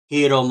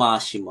Hiro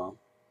Mashima.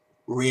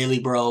 Really,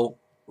 bro?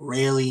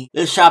 Really?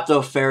 This chapter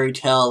of Fairy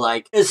Tail,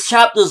 like, it's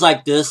chapters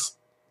like this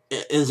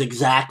is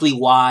exactly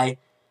why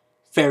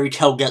Fairy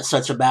Tail gets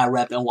such a bad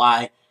rep and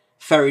why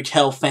Fairy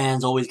Tail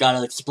fans always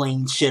gotta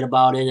explain shit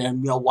about it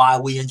and, you know, why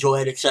we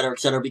enjoy it, etc.,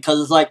 etc. Because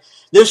it's like,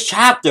 this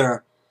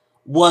chapter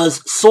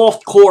was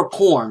softcore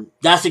porn.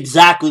 That's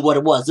exactly what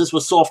it was. This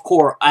was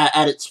softcore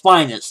at its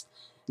finest.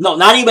 No,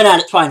 not even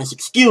at its finest,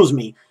 excuse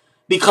me.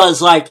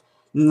 Because, like,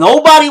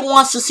 nobody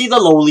wants to see the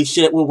lowly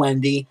shit with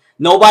Wendy.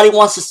 Nobody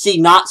wants to see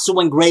Natsu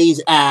and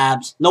Gray's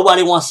abs.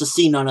 Nobody wants to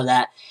see none of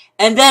that.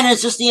 And then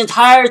it's just the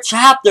entire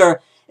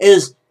chapter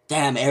is,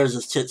 damn,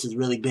 Erza's tits is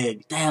really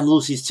big. Damn,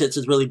 Lucy's tits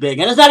is really big.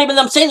 And it's not even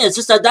them saying it. It's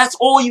just that that's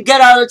all you get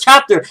out of the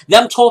chapter.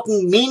 Them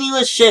talking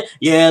meaningless shit.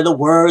 Yeah, the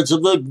words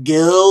of the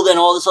guild and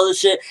all this other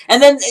shit.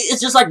 And then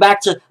it's just like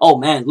back to, oh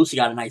man, Lucy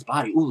got a nice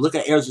body. Ooh, look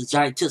at Erza's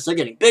giant tits. They're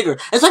getting bigger.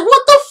 It's like,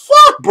 what the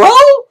fuck, bro?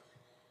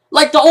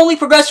 Like, the only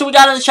progression we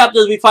got in the chapter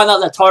is we find out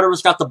that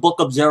Tartarus got the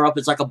Book of Zerup.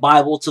 It's like a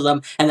Bible to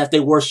them, and that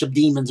they worship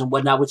demons and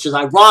whatnot, which is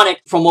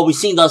ironic from what we've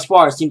seen thus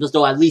far. It seems as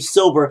though at least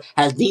Silver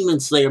has Demon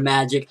Slayer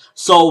magic,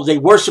 so they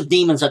worship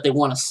demons that they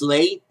want to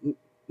slay.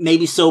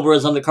 Maybe Silver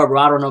is undercover,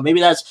 I don't know. Maybe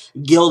that's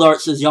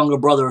Gildarts' younger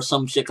brother or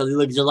some shit, because he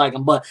looks just like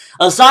him. But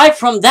aside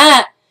from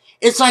that,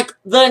 it's like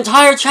the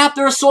entire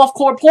chapter is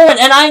softcore porn,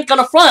 and I ain't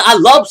gonna front. I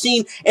love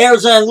seeing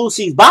Erza and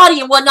Lucy's body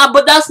and whatnot,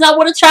 but that's not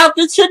what a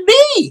chapter should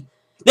be.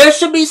 There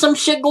should be some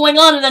shit going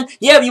on, and then,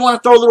 yeah, if you want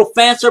to throw a little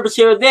fan service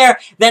here or there,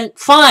 then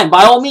fine,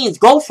 by all means,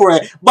 go for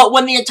it. But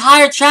when the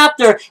entire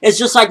chapter is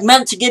just, like,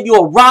 meant to give you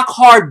a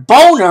rock-hard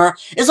boner,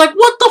 it's like,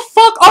 what the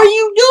fuck are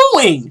you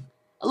doing?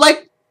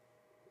 Like,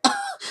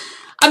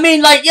 I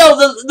mean, like, yo,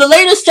 the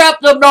latest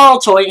chapter of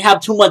Naruto ain't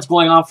have too much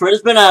going on for it.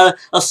 It's been a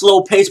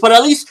slow pace, but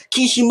at least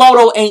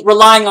Kishimoto ain't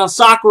relying on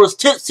Sakura's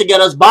tits to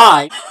get us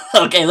by.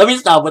 Okay, let me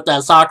stop with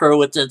that. Sakura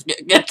with tits.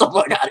 Get the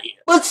fuck out of here.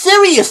 But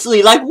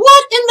seriously, like,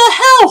 what in the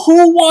hell?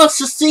 Who wants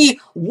to see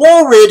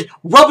Warrid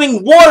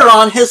rubbing water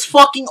on his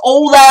fucking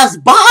old-ass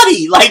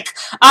body? Like,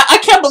 I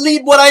can't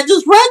believe what I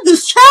just read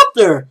this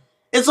chapter.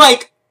 It's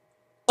like,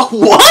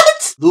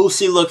 what?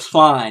 Lucy looks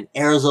fine.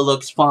 Erza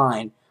looks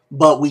fine.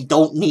 But we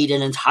don't need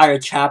an entire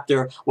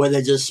chapter where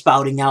they're just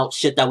spouting out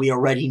shit that we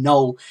already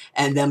know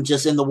and them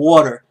just in the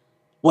water.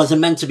 Was it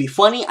meant to be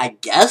funny? I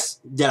guess.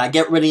 Did I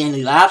get really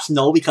any laughs?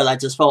 No, because I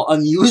just felt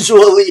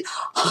unusually...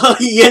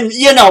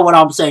 you know what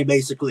I'm saying,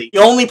 basically.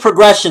 The only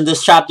progression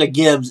this chapter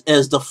gives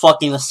is the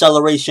fucking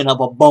acceleration of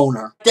a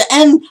boner. At the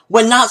end,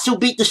 when Natsu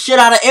beat the shit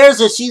out of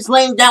Erza, she's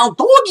laying down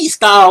doggy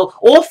style,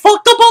 all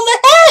fucked up on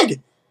the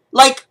head.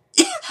 Like,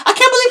 I can't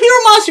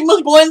believe Hiromashi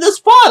was going this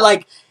far.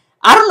 Like,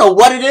 I don't know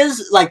what it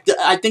is. Like,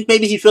 I think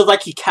maybe he feels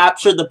like he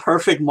captured the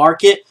perfect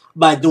market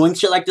by doing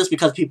shit like this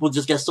because people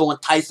just get so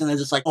enticed and they're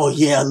just like, oh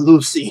yeah,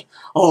 Lucy.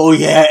 Oh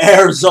yeah,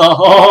 Erza.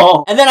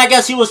 Oh. And then I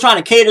guess he was trying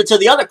to cater to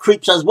the other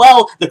creeps as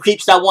well. The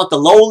creeps that want the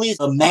lowlies,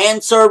 the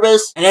man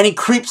service, and any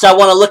creeps that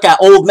want to look at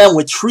old men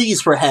with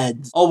trees for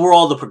heads.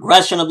 Overall, the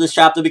progression of this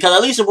chapter, because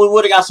at least if we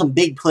would have got some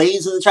big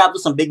plays in the chapter,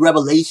 some big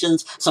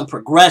revelations, some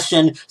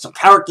progression, some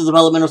character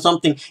development or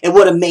something, it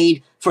would have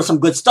made for some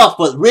good stuff.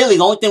 But really,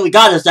 the only thing we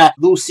got is that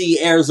Lucy,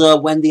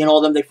 Erza, Wendy, and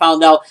all them, they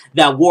found out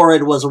that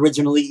Warrid was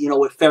originally, you know,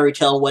 with Fairy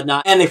Tail and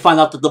whatnot, and they find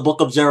out that the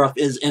Book of Zerup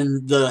is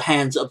in the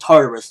hands of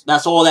Tartarus.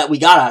 That's all that we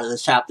got out of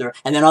this chapter,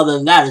 and then other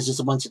than that, it's just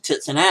a bunch of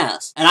tits and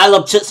ass. And I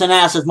love tits and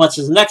ass as much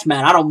as the next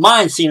man. I don't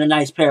mind seeing a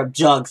nice pair of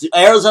jugs.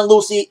 Erza and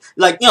Lucy,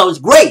 like, you know, it's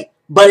great.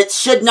 But it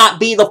should not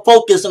be the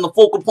focus and the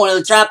focal point of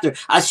the chapter.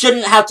 I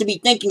shouldn't have to be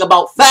thinking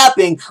about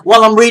fapping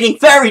while I'm reading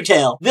Fairy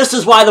Tail. This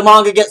is why the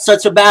manga gets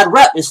such a bad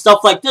rep. It's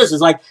stuff like this.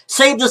 It's like,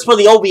 save this for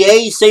the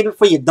OVA, save it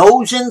for your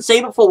doujin,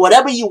 save it for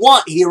whatever you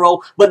want,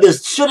 hero. But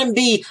this shouldn't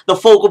be the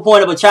focal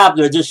point of a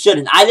chapter. It just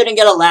shouldn't. I didn't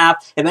get a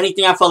laugh. If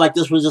anything, I felt like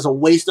this was just a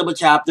waste of a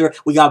chapter.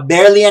 We got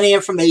barely any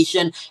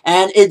information.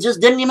 And it just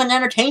didn't even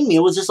entertain me.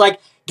 It was just like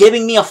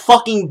giving me a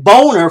fucking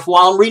boner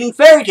while I'm reading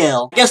Fairy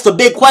Tail. I guess the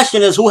big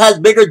question is, who has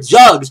bigger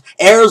jugs,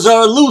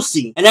 Erza or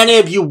Lucy? And any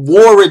of you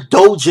Warrid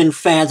Doujin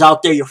fans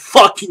out there, you're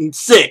fucking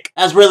sick.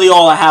 That's really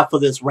all I have for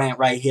this rant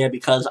right here,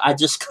 because I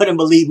just couldn't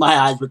believe my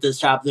eyes with this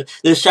chapter.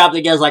 This chapter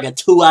gets like a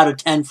 2 out of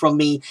 10 from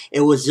me.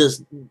 It was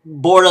just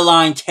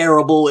borderline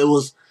terrible. It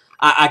was,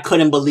 I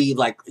couldn't believe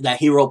like that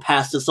Hiro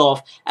passed this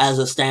off as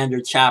a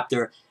standard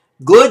chapter.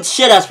 Good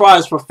shit as far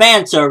as for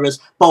fan service,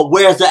 but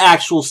where's the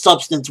actual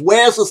substance?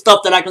 Where's the stuff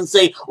that I can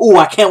say, ooh,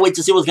 I can't wait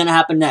to see what's going to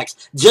happen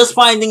next? Just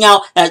finding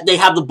out that they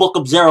have the Book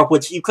of Zerup,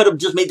 which you could have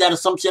just made that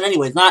assumption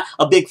anyway. It's not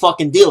a big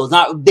fucking deal. It's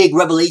not a big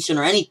revelation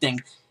or anything.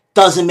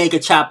 Doesn't make a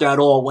chapter at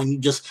all when you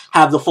just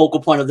have the focal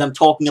point of them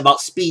talking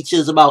about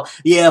speeches about,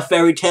 yeah,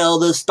 Fairy Tail,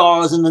 the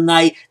stars in the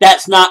night.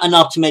 That's not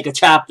enough to make a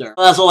chapter.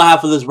 Well, that's all I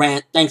have for this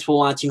rant. Thanks for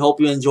watching. Hope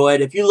you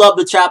enjoyed. If you loved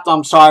the chapter,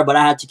 I'm sorry, but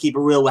I had to keep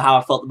it real with how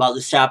I felt about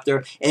this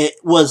chapter. It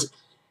was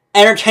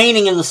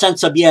entertaining in the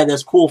sense of, yeah,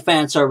 there's cool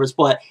fan service,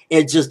 but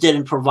it just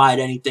didn't provide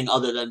anything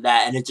other than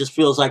that. And it just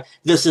feels like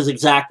this is the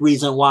exact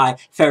reason why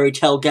Fairy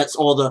Tail gets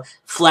all the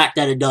flack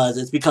that it does.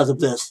 It's because of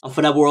this. I'm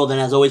ForneverWorld,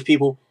 and as always,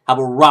 people, have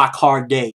a rock hard day.